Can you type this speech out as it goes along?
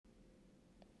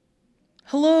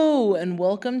Hello, and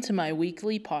welcome to my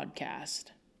weekly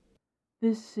podcast.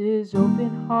 This is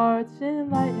Open Hearts,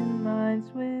 Enlightened Minds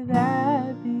with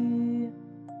Abby.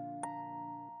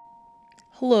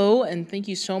 Hello, and thank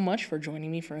you so much for joining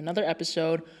me for another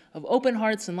episode of Open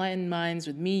Hearts, Enlightened Minds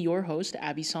with me, your host,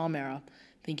 Abby Salmera.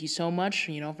 Thank you so much,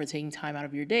 for taking time out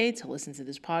of your day to listen to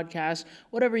this podcast.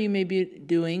 Whatever you may be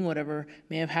doing, whatever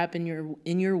may have happened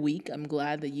in your week, I'm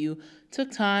glad that you took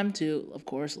time to, of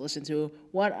course, listen to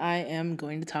what I am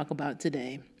going to talk about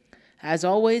today. As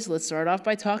always, let's start off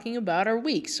by talking about our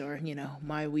weeks, or,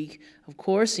 my week. Of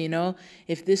course,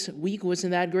 if this week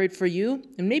wasn't that great for you,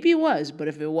 and maybe it was, but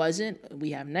if it wasn't, we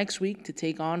have next week to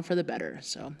take on for the better.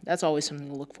 So that's always something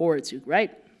to look forward to, right?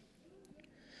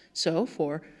 So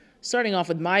for starting off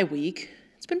with my week,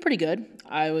 it's been pretty good,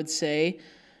 I would say.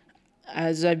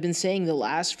 As I've been saying the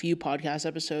last few podcast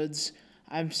episodes,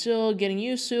 I'm still getting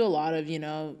used to a lot of,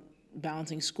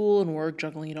 balancing school and work,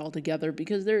 juggling it all together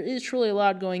because there is truly a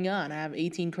lot going on. I have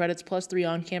 18 credits plus 3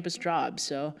 on-campus jobs,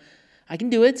 so I can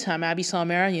do it. I'm Abby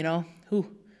Salmera,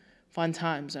 fun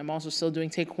times. I'm also still doing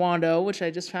Taekwondo, which I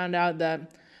just found out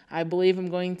that I believe I'm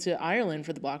going to Ireland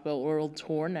for the Black Belt World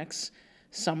Tour next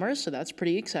summer, so that's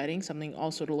pretty exciting. Something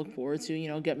also to look forward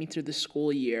to, get me through the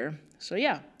school year. So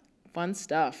yeah, fun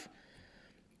stuff.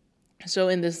 So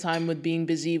in this time with being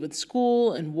busy with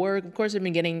school and work, of course, I've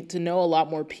been getting to know a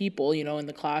lot more people, in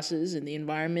the classes, in the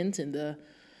environment, in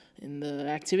the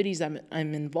activities I'm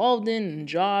involved in, and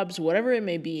jobs, whatever it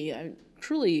may be. I've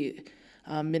truly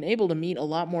been able to meet a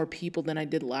lot more people than I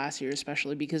did last year,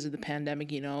 especially because of the pandemic.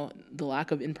 The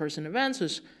lack of in-person events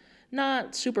was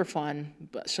not super fun,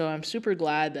 but so I'm super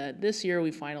glad that this year we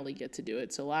finally get to do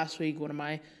it. So last week, one of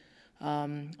my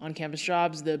on-campus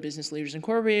jobs, the Business Leaders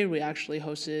Incorporated, we actually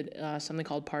hosted something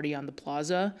called Party on the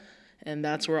Plaza, and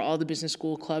that's where all the business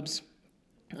school clubs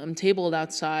tabled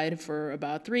outside for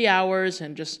about 3 hours,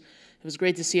 and it was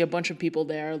great to see a bunch of people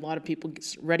there, a lot of people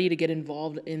ready to get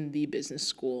involved in the business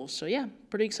school. So yeah,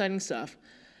 pretty exciting stuff.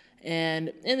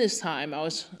 And in this time, I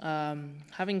was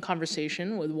having a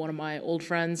conversation with one of my old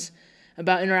friends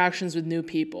about interactions with new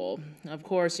people. Of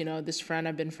course, this friend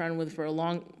I've been friends with for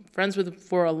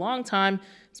a long time.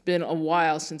 It's been a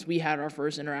while since we had our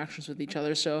first interactions with each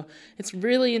other. So it's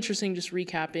really interesting just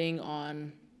recapping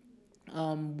on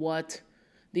what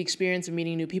the experience of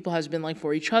meeting new people has been like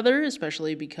for each other,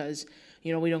 especially because,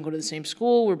 we don't go to the same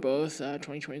school. We're both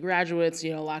 2020 graduates,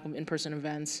 lack of in-person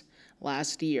events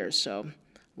last year. So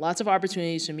lots of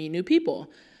opportunities to meet new people.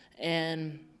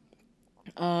 And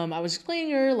I was explaining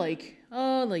to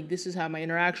her, this is how my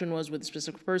interaction was with a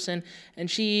specific person.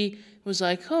 And she was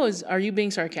like, are you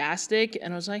being sarcastic?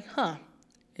 And I was like,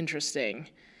 interesting.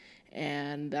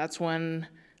 And that's when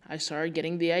I started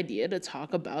getting the idea to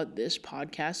talk about this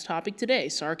podcast topic today,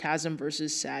 sarcasm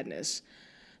versus sadness.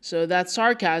 So that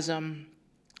sarcasm,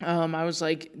 I was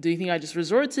like, do you think I just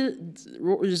resort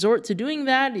to doing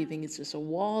that? Do you think it's just a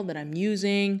wall that I'm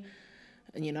using,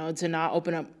 to not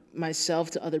open up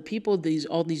myself to other people,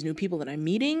 all these new people that I'm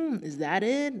meeting? Is that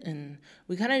it? And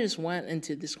we kind of just went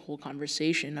into this whole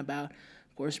conversation about,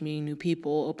 of course, meeting new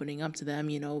people, opening up to them,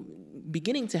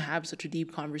 beginning to have such a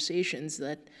deep conversations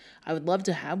that I would love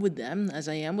to have with them, as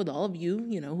I am with all of you,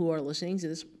 who are listening to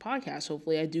this podcast.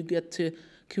 Hopefully I do get to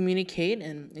communicate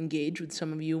and engage with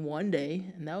some of you one day,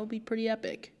 and that would be pretty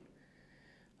epic.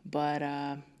 But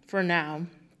for now,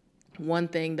 one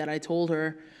thing that I told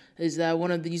her is that one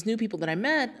of these new people that I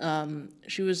met,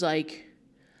 she was like,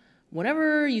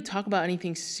 whenever you talk about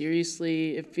anything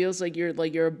seriously, it feels like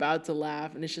you're about to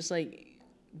laugh, and it's just like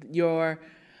your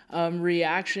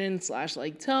reaction /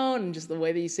 like tone and just the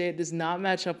way that you say it does not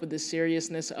match up with the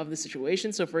seriousness of the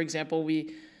situation. So for example,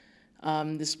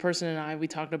 this person and I, we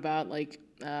talked about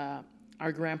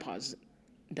our grandpa's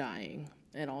dying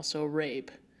and also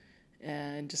rape.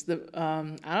 And just I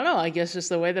don't know, I guess just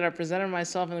the way that I presented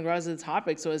myself in regards to the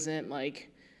topics wasn't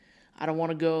like, I don't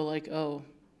want to go oh,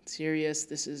 serious,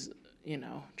 this is,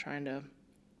 trying to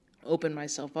open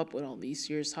myself up with all these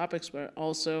serious topics, but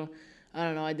also, I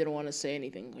don't know, I didn't want to say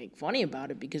anything funny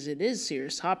about it because it is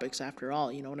serious topics after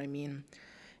all, you know what I mean?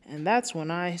 And that's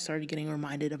when I started getting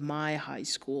reminded of my high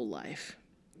school life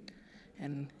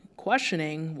and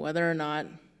questioning whether or not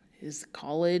is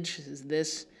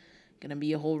this going to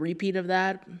be a whole repeat of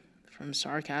that, from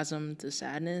sarcasm to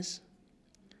sadness?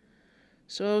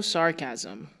 So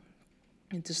sarcasm.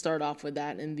 And to start off with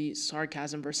that in the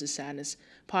Sarcasm versus Sadness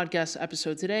podcast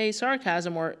episode today,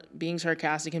 sarcasm or being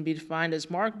sarcastic can be defined as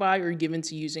marked by or given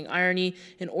to using irony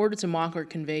in order to mock or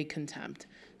convey contempt.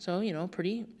 So,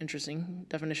 pretty interesting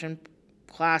definition.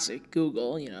 Classic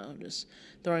Google, just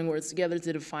throwing words together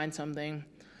to define something.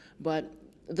 But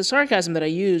the sarcasm that I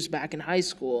used back in high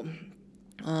school,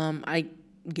 I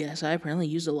guess I apparently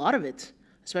used a lot of it,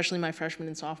 especially my freshman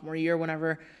and sophomore year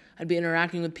whenever I'd be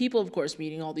interacting with people, of course,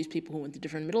 meeting all these people who went to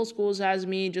different middle schools as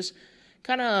me, just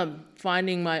kind of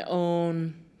finding my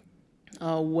own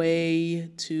way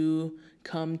to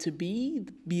come to be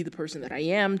the person that I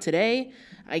am today.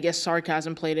 I guess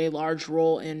sarcasm played a large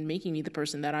role in making me the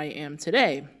person that I am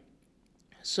today.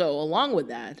 So, along with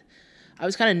that, I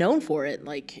was kind of known for it.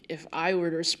 Like, if I were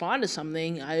to respond to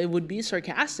something, I would be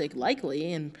sarcastic,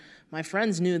 likely, and my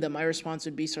friends knew that my response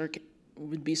would be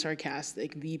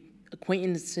sarcastic. The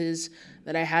acquaintances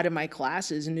that I had in my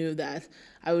classes knew that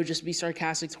I would just be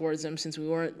sarcastic towards them since we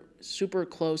weren't super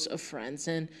close of friends.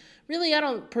 And really, I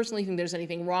don't personally think there's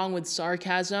anything wrong with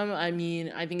sarcasm. I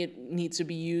mean, I think it needs to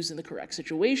be used in the correct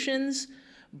situations,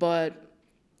 but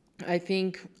I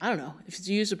think, I don't know, if it's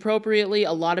used appropriately,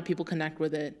 a lot of people connect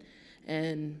with it.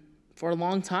 And for a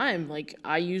long time, like,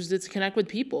 I used it to connect with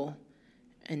people.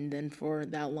 And then for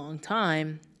that long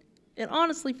time, it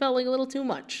honestly felt like a little too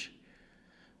much.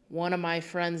 One of my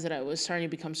friends that I was starting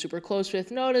to become super close with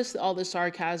noticed all the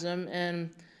sarcasm, and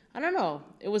I don't know,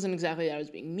 it wasn't exactly that I was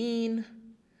being mean.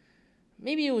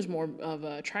 Maybe it was more of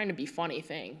a trying to be funny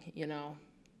thing,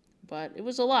 But it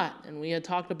was a lot, and we had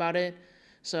talked about it.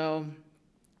 So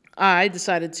I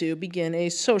decided to begin a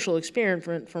social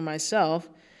experiment for myself.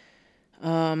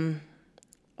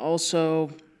 Also,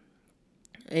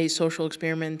 a social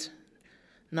experiment,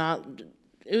 not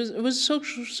it was a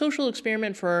social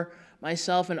experiment for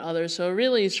myself and others. So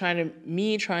really, it's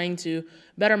trying to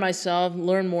better myself,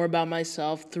 learn more about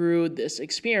myself through this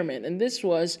experiment. And this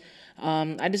was,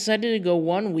 I decided to go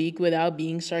 1 week without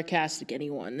being sarcastic to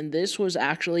anyone. And this was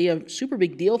actually a super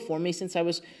big deal for me since I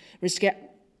was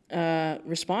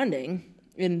responding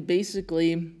in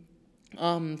basically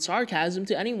sarcasm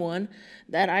to anyone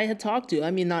that I had talked to.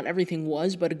 I mean, not everything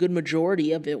was, but a good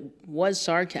majority of it was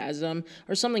sarcasm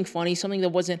or something funny, something that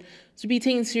wasn't to be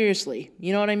taken seriously.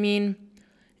 You know what I mean?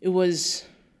 It was,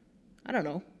 I don't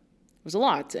know, it was a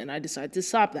lot, and I decided to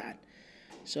stop that.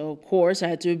 So, of course, I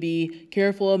had to be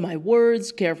careful of my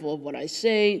words, careful of what I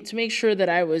say, to make sure that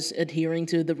I was adhering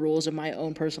to the rules of my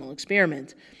own personal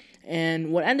experiment.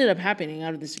 And what ended up happening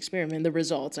out of this experiment, the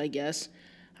results, I guess,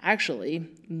 actually,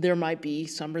 there might be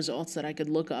some results that I could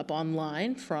look up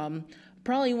online from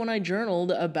probably when I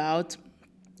journaled about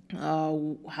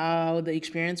how the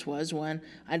experience was when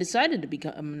I decided to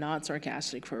become not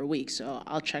sarcastic for a week. So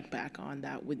I'll check back on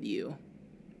that with you.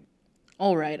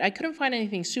 All right, I couldn't find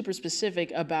anything super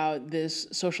specific about this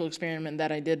social experiment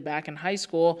that I did back in high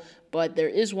school, but there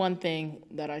is one thing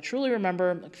that I truly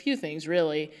remember, a few things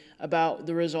really, about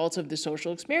the results of the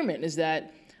social experiment, is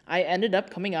that I ended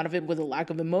up coming out of it with a lack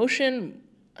of emotion,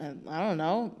 I don't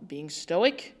know, being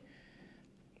stoic,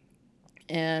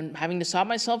 and having to stop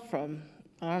myself from,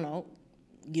 I don't know,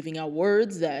 giving out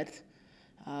words that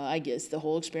I guess the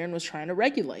whole experiment was trying to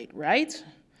regulate, right?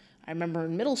 I remember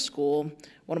in middle school,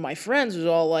 one of my friends was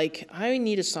all like, I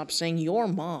need to stop saying your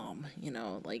mom,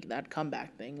 like that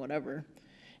comeback thing, whatever.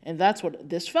 And that's what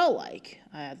this felt like.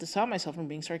 I had to stop myself from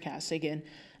being sarcastic, and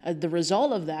the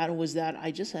result of that was that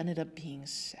I just ended up being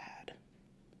sad.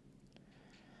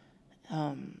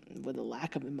 With a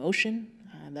lack of emotion.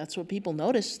 That's what people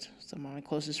noticed. Some of my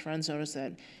closest friends noticed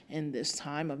that in this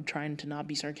time of trying to not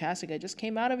be sarcastic, I just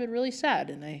came out of it really sad,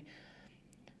 and I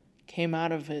came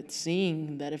out of it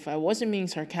seeing that if I wasn't being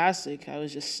sarcastic, I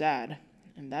was just sad.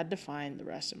 And that defined the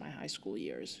rest of my high school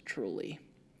years, truly.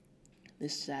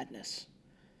 This sadness.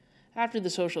 After the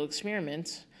social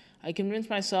experiment, I convinced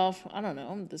myself, I don't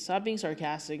know, to stop being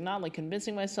sarcastic. Not like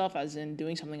convincing myself as in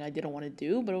doing something I didn't want to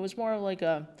do, but it was more like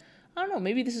I don't know,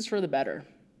 maybe this is for the better.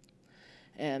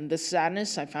 And the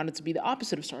sadness, I found it to be the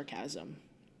opposite of sarcasm.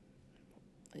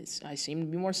 I seemed to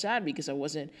be more sad because I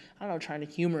wasn't, I don't know, trying to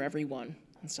humor everyone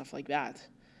and stuff like that.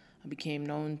 I became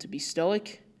known to be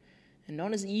stoic and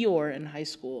known as Eeyore in high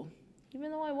school,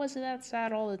 even though I wasn't that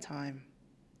sad all the time.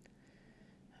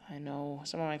 I know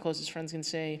some of my closest friends can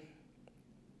say,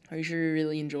 are you sure you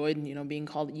really enjoyed, being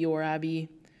called Eeyore, Abby?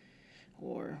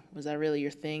 Or was that really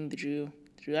your thing? Did you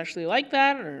actually like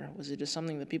that, or was it just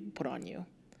something that people put on you?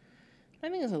 I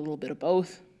think it's a little bit of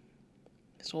both.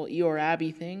 This whole Eeyore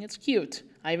Abby thing, it's cute.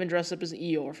 I even dressed up as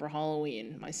Eeyore for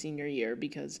Halloween my senior year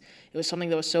because it was something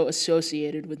that was so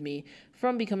associated with me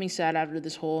from becoming sad after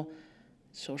this whole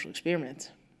social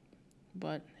experiment.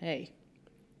 But hey,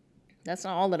 that's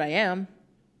not all that I am.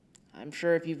 I'm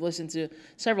sure if you've listened to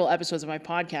several episodes of my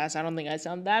podcast, I don't think I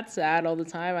sound that sad all the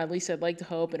time. At least I'd like to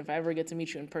hope, and if I ever get to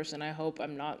meet you in person, I hope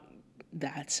I'm not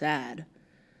that sad.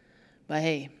 But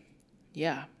hey,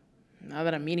 yeah, now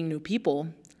that I'm meeting new people,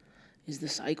 Is the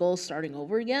cycle starting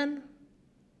over again?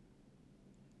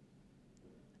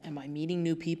 Am I meeting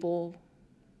new people?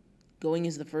 Going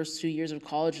into the first 2 years of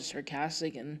college as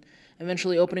sarcastic and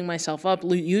eventually opening myself up,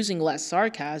 using less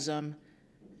sarcasm,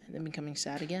 and then becoming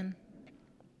sad again?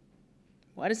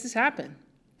 Why does this happen?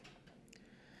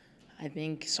 I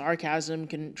think sarcasm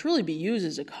can truly be used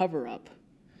as a cover-up.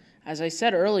 As I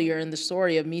said earlier in the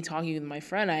story of me talking with my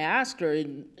friend, I asked her,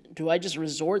 do I just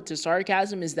resort to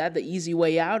sarcasm? Is that the easy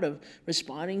way out of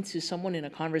responding to someone in a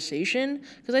conversation?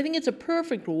 Because I think it's a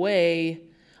perfect way,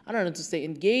 I don't know, to stay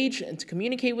engaged and to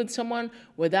communicate with someone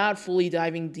without fully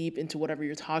diving deep into whatever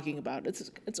you're talking about.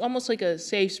 It's almost like a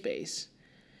safe space.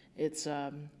 It's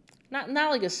not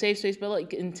like a safe space, but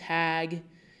like in tag,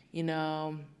 you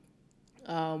know,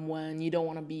 when you don't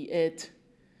want to be it,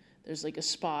 there's like a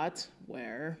spot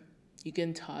where you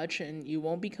can touch and you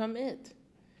won't become it.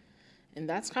 And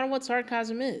that's kind of what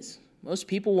sarcasm is. Most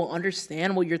people will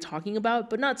understand what you're talking about,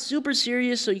 but not super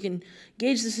serious, so you can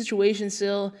gauge the situation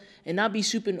still and not be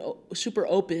super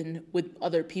open with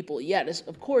other people yet.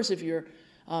 Of course, if you're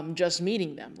just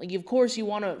meeting them. Like, of course, you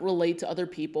want to relate to other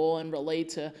people and relate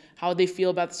to how they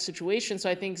feel about the situation. So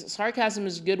I think sarcasm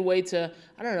is a good way to,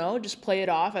 I don't know, just play it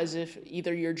off as if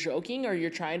either you're joking or you're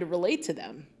trying to relate to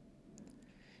them.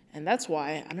 And that's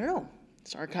why, I don't know,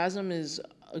 sarcasm is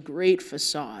a great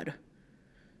facade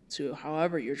to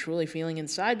however you're truly feeling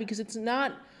inside, because it's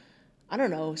not, I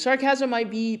don't know, sarcasm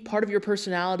might be part of your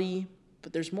personality,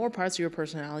 but there's more parts of your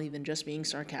personality than just being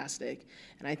sarcastic.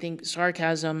 And I think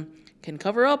sarcasm can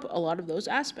cover up a lot of those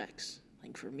aspects.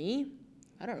 Like for me,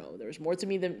 I don't know, there's more to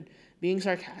me than being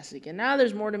sarcastic, and now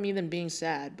there's more to me than being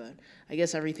sad, but I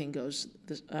guess everything goes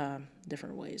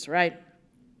different ways, right?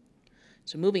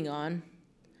 So moving on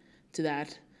to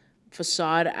that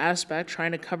facade aspect,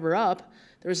 trying to cover up,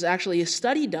 there was actually a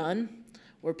study done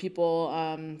where people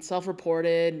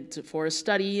self-reported for a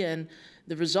study, and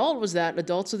the result was that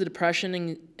adults with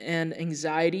depression and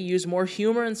anxiety use more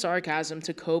humor and sarcasm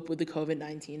to cope with the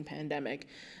COVID-19 pandemic.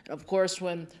 And of course,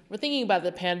 when we're thinking about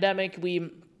the pandemic,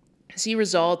 we see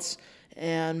results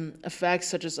and effects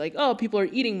such as like, oh, people are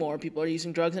eating more, people are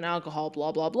using drugs and alcohol,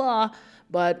 blah, blah, blah.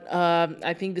 But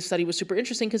I think the study was super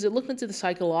interesting because it looked into the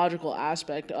psychological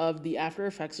aspect of the after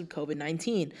effects of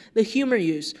COVID-19, the humor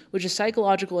use, which is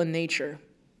psychological in nature,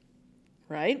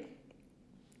 right?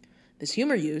 This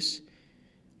humor use,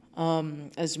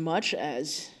 as much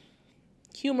as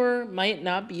humor might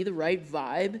not be the right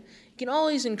vibe, it can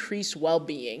always increase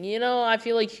well-being. You know, I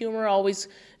feel like humor always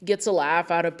gets a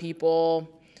laugh out of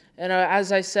people. And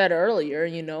as I said earlier,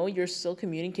 you know, you're still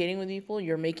communicating with people.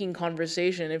 You're making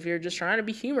conversation if you're just trying to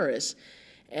be humorous.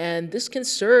 And this can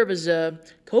serve as a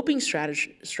coping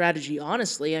strategy,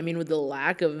 honestly. I mean, with the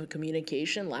lack of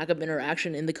communication, lack of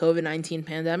interaction in the COVID-19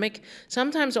 pandemic,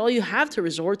 sometimes all you have to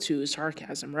resort to is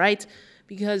sarcasm, right?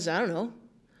 Because, I don't know,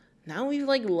 now we've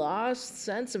like lost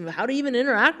sense of how to even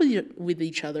interact with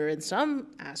each other in some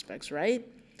aspects, right?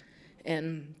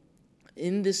 And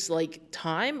in this like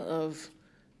time of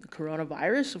the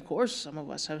coronavirus, of course, some of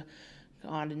us have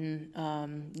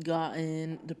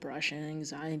gotten depression,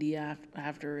 anxiety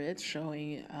after it,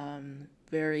 showing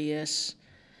various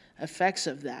effects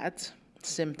of that,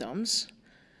 symptoms.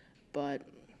 But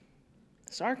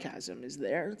sarcasm is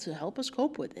there to help us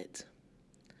cope with it.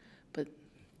 But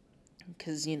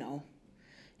because, you know,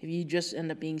 if you just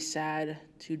end up being sad,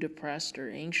 too depressed, or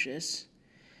anxious,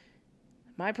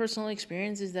 my personal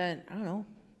experience is that, I don't know,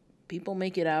 people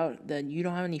make it out that you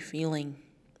don't have any feeling,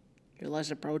 you're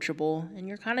less approachable, and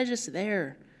you're kind of just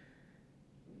there,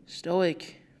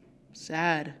 stoic,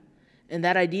 sad. And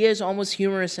that idea is almost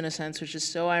humorous in a sense, which is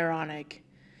so ironic,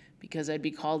 because I'd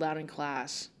be called out in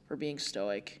class for being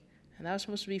stoic, and that was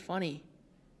supposed to be funny.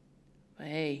 But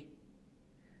hey,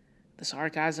 the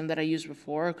sarcasm that I used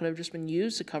before could have just been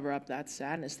used to cover up that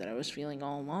sadness that I was feeling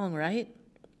all along, right?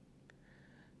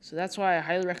 So that's why I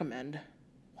highly recommend,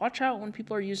 watch out when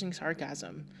people are using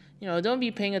sarcasm. You know, don't be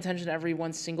paying attention to every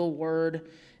one single word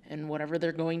and whatever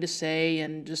they're going to say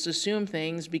and just assume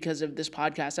things because of this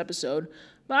podcast episode.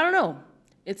 But I don't know.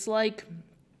 It's like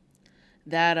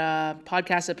that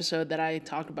podcast episode that I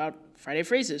talked about, Friday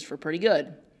Phrases, for Pretty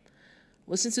Good.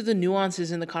 Listen to the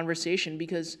nuances in the conversation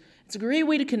because it's a great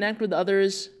way to connect with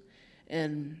others.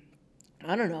 And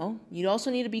I don't know, you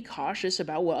also need to be cautious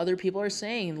about what other people are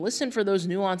saying. Listen for those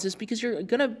nuances because you're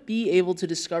going to be able to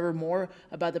discover more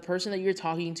about the person that you're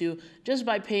talking to just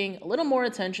by paying a little more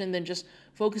attention than just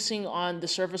focusing on the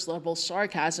surface level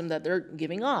sarcasm that they're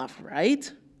giving off,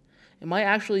 right? It might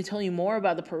actually tell you more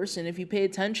about the person if you pay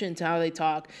attention to how they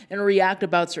talk and react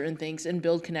about certain things and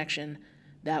build connection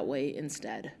that way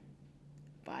instead.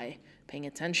 By paying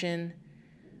attention,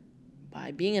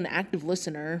 by being an active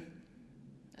listener.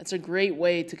 That's a great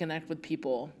way to connect with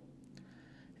people.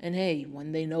 And hey,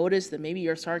 when they notice that maybe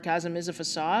your sarcasm is a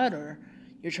facade or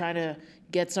you're trying to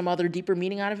get some other deeper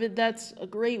meaning out of it, that's a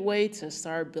great way to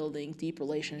start building deep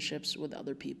relationships with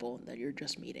other people that you're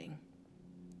just meeting.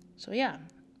 So yeah,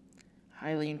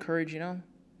 highly encourage,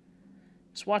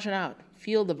 just watching out.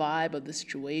 Feel the vibe of the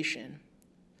situation.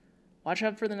 Watch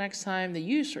out for the next time that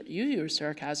you use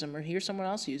sarcasm or hear someone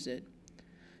else use it,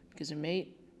 because it might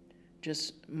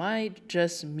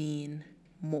just mean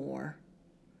more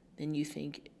than you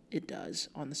think it does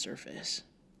on the surface.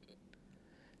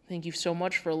 Thank you so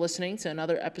much for listening to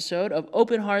another episode of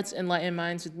Open Hearts, Enlightened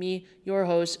Minds with me, your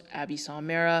host, Abby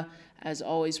Salmera. As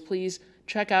always, please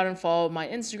check out and follow my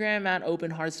Instagram at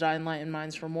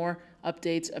openhearts.enlightenedminds for more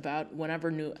updates about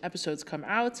whenever new episodes come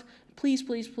out. Please,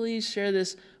 please, please share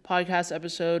this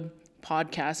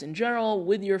podcast in general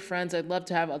with your friends. I'd love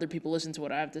to have other people listen to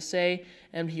what I have to say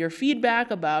and hear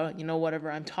feedback about,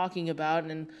 whatever I'm talking about,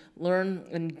 and learn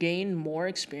and gain more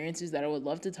experiences that I would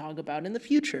love to talk about in the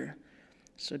future.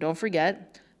 So don't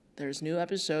forget, there's new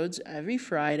episodes every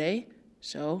Friday,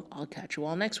 so I'll catch you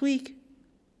all next week.